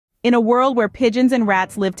In a world where pigeons and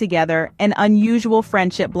rats lived together, an unusual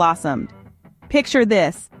friendship blossomed. Picture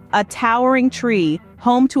this, a towering tree,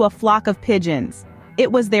 home to a flock of pigeons.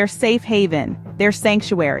 It was their safe haven, their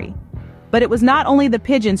sanctuary. But it was not only the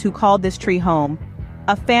pigeons who called this tree home.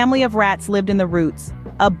 A family of rats lived in the roots,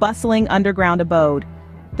 a bustling underground abode.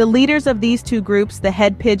 The leaders of these two groups, the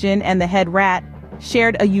head pigeon and the head rat,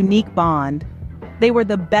 shared a unique bond. They were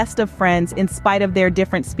the best of friends in spite of their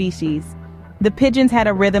different species. The pigeons had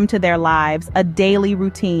a rhythm to their lives, a daily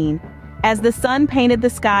routine. As the sun painted the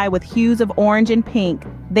sky with hues of orange and pink,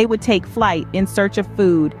 they would take flight in search of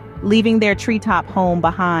food, leaving their treetop home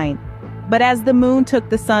behind. But as the moon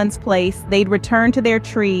took the sun's place, they'd return to their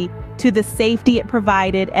tree, to the safety it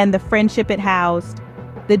provided and the friendship it housed.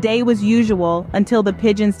 The day was usual until the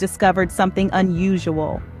pigeons discovered something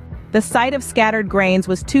unusual. The sight of scattered grains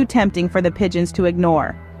was too tempting for the pigeons to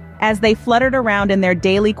ignore. As they fluttered around in their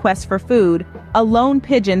daily quest for food, a lone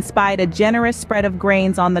pigeon spied a generous spread of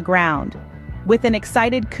grains on the ground. With an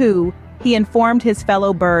excited coo, he informed his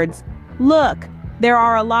fellow birds, "Look, there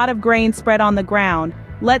are a lot of grains spread on the ground.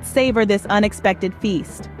 Let's savor this unexpected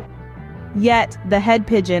feast." Yet, the head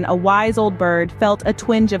pigeon, a wise old bird, felt a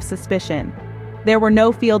twinge of suspicion. There were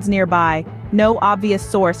no fields nearby, no obvious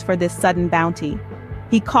source for this sudden bounty.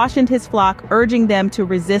 He cautioned his flock, urging them to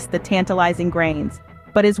resist the tantalizing grains,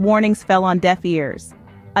 but his warnings fell on deaf ears.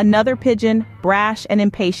 Another pigeon, brash and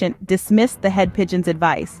impatient, dismissed the head pigeon's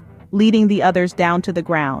advice, leading the others down to the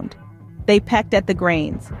ground. They pecked at the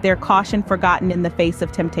grains, their caution forgotten in the face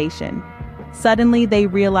of temptation. Suddenly they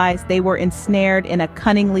realized they were ensnared in a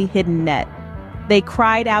cunningly hidden net. They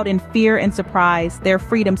cried out in fear and surprise, their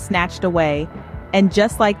freedom snatched away. And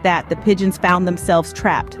just like that, the pigeons found themselves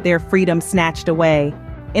trapped, their freedom snatched away.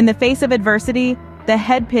 In the face of adversity, the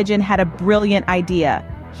head pigeon had a brilliant idea.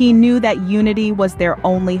 He knew that unity was their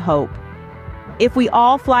only hope. "If we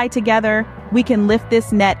all fly together, we can lift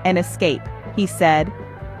this net and escape," he said.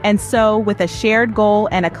 And so, with a shared goal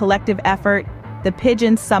and a collective effort, the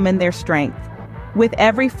pigeons summoned their strength. With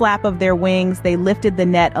every flap of their wings, they lifted the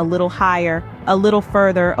net a little higher, a little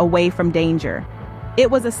further away from danger.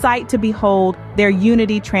 It was a sight to behold, their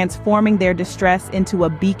unity transforming their distress into a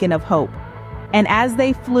beacon of hope. And as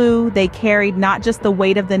they flew, they carried not just the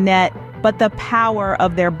weight of the net, but the power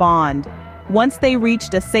of their bond. Once they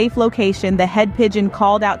reached a safe location, the head pigeon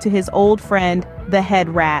called out to his old friend, the head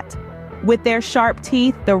rat. With their sharp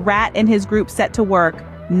teeth, the rat and his group set to work,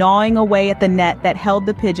 gnawing away at the net that held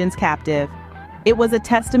the pigeons captive. It was a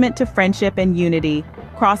testament to friendship and unity,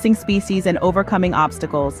 crossing species and overcoming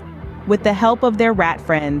obstacles. With the help of their rat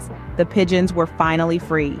friends, the pigeons were finally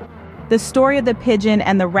free. The story of the pigeon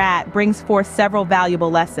and the rat brings forth several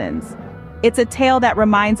valuable lessons. It's a tale that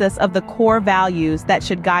reminds us of the core values that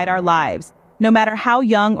should guide our lives, no matter how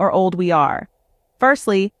young or old we are.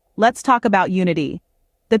 Firstly, let's talk about unity.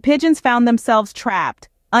 The pigeons found themselves trapped,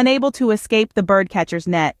 unable to escape the birdcatcher's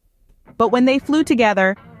net. But when they flew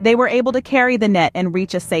together, they were able to carry the net and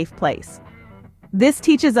reach a safe place. This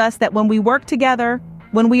teaches us that when we work together,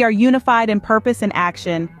 when we are unified in purpose and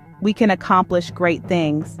action, we can accomplish great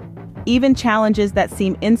things. Even challenges that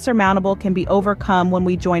seem insurmountable can be overcome when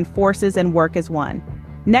we join forces and work as one.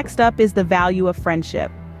 Next up is the value of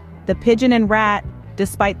friendship. The pigeon and rat,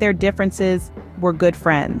 despite their differences, were good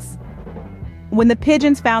friends. When the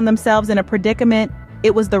pigeons found themselves in a predicament,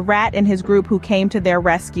 it was the rat and his group who came to their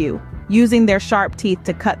rescue, using their sharp teeth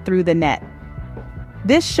to cut through the net.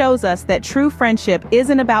 This shows us that true friendship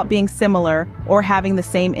isn't about being similar or having the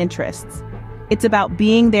same interests. It's about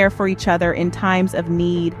being there for each other in times of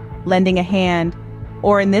need, lending a hand,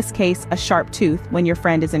 or in this case, a sharp tooth when your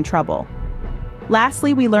friend is in trouble.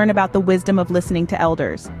 Lastly, we learn about the wisdom of listening to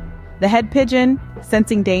elders. The head pigeon,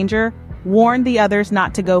 sensing danger, warned the others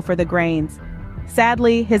not to go for the grains.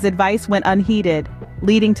 Sadly, his advice went unheeded,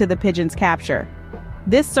 leading to the pigeon's capture.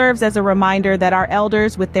 This serves as a reminder that our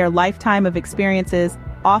elders, with their lifetime of experiences,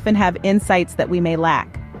 often have insights that we may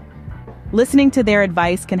lack. Listening to their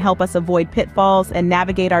advice can help us avoid pitfalls and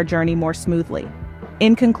navigate our journey more smoothly.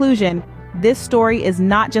 In conclusion, this story is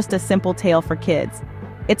not just a simple tale for kids.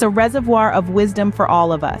 It's a reservoir of wisdom for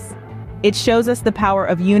all of us. It shows us the power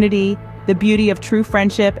of unity, the beauty of true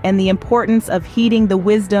friendship, and the importance of heeding the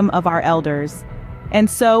wisdom of our elders. And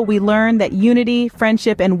so we learn that unity,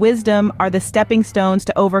 friendship, and wisdom are the stepping stones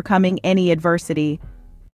to overcoming any adversity.